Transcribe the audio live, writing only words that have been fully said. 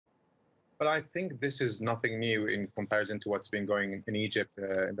But I think this is nothing new in comparison to what's been going in Egypt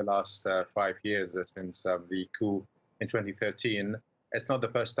in the last 5 years since the coup in 2013. It's not the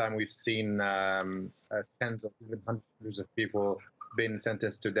first time we've seen tens of even hundreds of people being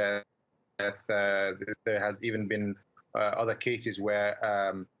sentenced to death. There has even been other cases where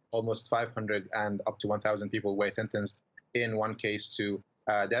almost 500 and up to 1,000 people were sentenced in one case to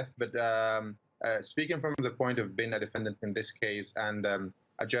death. But speaking from the point of being a defendant in this case and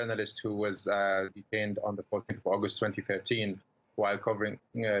a journalist who was detained on the 14th of August 2013 while covering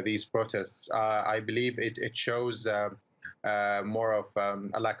these protests, I believe it shows more of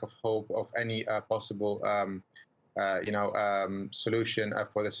a lack of hope of any possible solution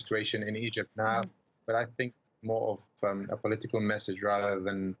for the situation in Egypt now. But I think more of a political message rather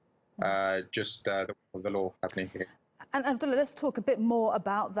than just the law happening here. And Abdullah, let's talk a bit more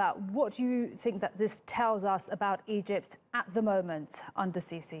about that. What do you think that this tells us about Egypt at the moment under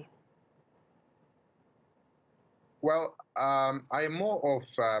Sisi? Well, I am more of,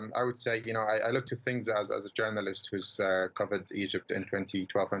 I would say, I look to things as a journalist who's covered Egypt in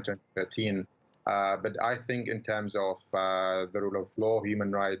 2012 and 2013. But I think in terms of the rule of law,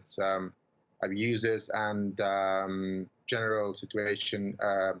 human rights abuses, and general situation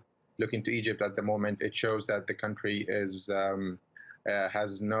looking to Egypt at the moment, it shows that the country has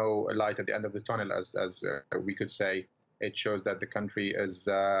no light at the end of the tunnel, as we could say. It shows that the country is,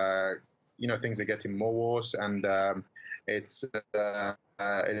 things are getting more worse, and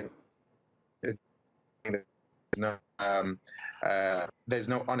there's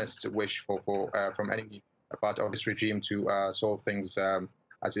no honest wish from any part of this regime to solve things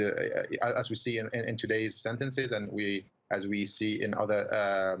as we see in today's sentences, and as we see in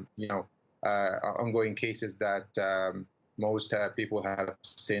other ongoing cases that most people have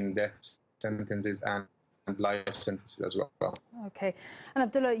seen death sentences and life sentences as well. Okay. And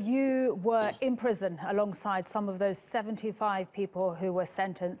Abdullah, you were in prison alongside some of those 75 people who were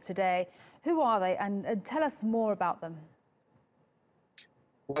sentenced today. Who are they? And tell us more about them.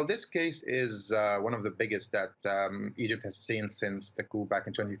 Well, this case is one of the biggest that Egypt has seen since the coup back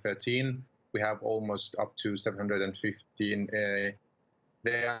in 2013. We have almost up to 715.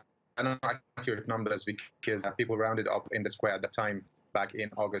 They are not accurate numbers because people rounded up in the square at the time back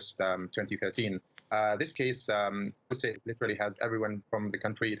in August 2013. This case, I would say, literally has everyone from the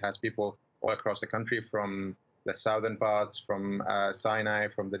country. It has people all across the country, from the southern parts, from Sinai,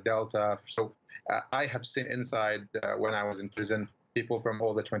 from the Delta. So I have seen inside when I was in prison people from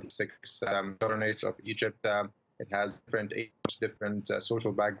all the 26 governorates of Egypt. It has different ages, different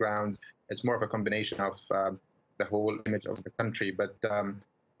social backgrounds. It's more of a combination of the whole image of the country. But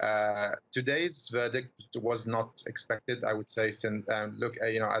today's verdict was not expected, I would say. Since look,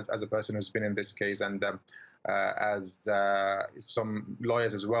 as a person who's been in this case, and as some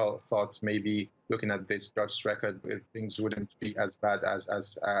lawyers as well thought maybe looking at this judge's record, things wouldn't be as bad as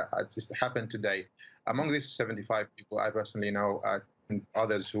it happened today. Among these 75 people, I personally know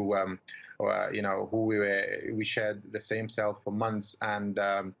others who, we shared the same cell for months, and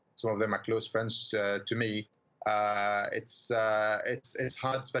some of them are close friends to me. It's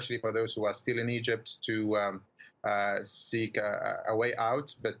hard, especially for those who are still in Egypt, to seek a way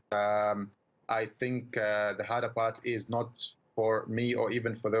out. But I think the harder part is not for me or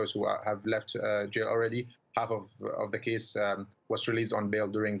even for those who have left jail already. Half of the case was released on bail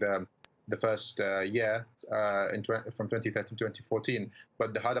during the first year from 2013 to 2014.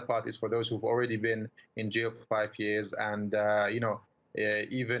 But the harder part is for those who've already been in jail for 5 years, and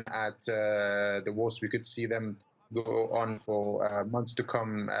even at the worst, we could see them go on for months to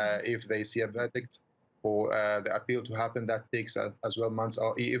come if they see a verdict. For the appeal to happen, that takes as well months,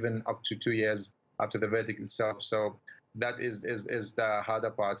 or even up to 2 years after the verdict itself. So that is the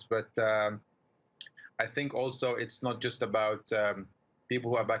harder part. But I think also it's not just about people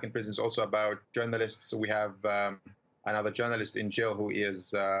who are back in prison, it's also about journalists. So we have another journalist in jail who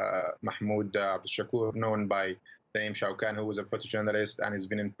is Mahmoud Abdul known by the name Shaukan, who was a photojournalist and has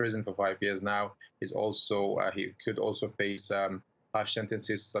been in prison for 5 years now. He's also he could also face harsh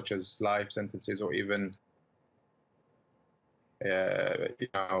sentences such as life sentences, or even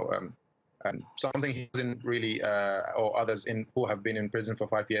something he doesn't really, or others who have been in prison for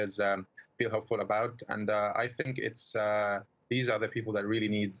 5 years feel hopeful about. And I think it's these are the people that really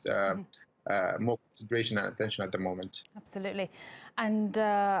need more consideration and attention at the moment. Absolutely. And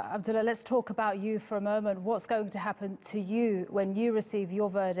Abdullah, let's talk about you for a moment. What's going to happen to you when you receive your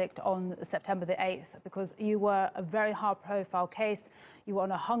verdict on September the 8th? Because you were a very high-profile case. You were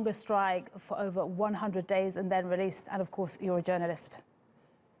on a hunger strike for over 100 days and then released. And, of course, you're a journalist.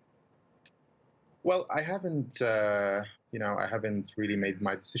 Well, I haven't I haven't really made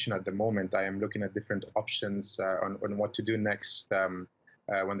my decision at the moment. I am looking at different options on what to do next.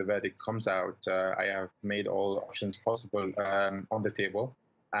 When the verdict comes out, I have made all options possible on the table.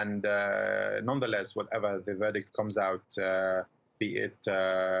 And nonetheless, whatever the verdict comes out, be it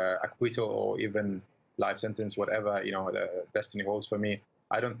acquittal or even life sentence, whatever the destiny holds for me,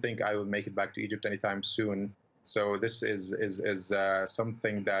 I don't think I will make it back to Egypt anytime soon. So this is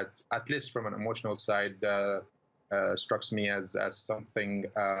something that, at least from an emotional side, strikes me as something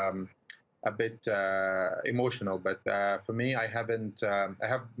a bit emotional. But for me, I haven't. I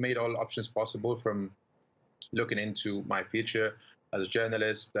have made all options possible, from looking into my future as a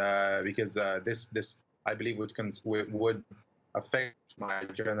journalist, because this I believe would affect my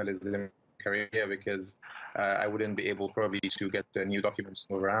journalism career, because I wouldn't be able probably to get new documents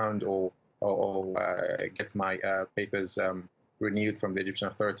around, or get my papers renewed from the Egyptian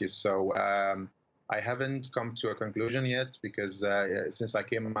authorities. So I haven't come to a conclusion yet, because since I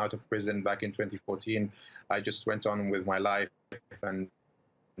came out of prison back in 2014, I just went on with my life, and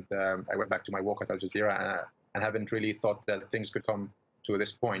I went back to my work at Al Jazeera, and haven't really thought that things could come to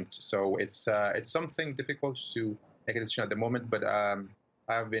this point. So it's something difficult to make a decision at the moment, but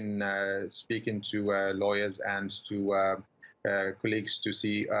I've been speaking to lawyers and to colleagues to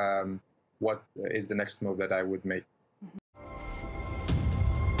see what is the next move that I would make.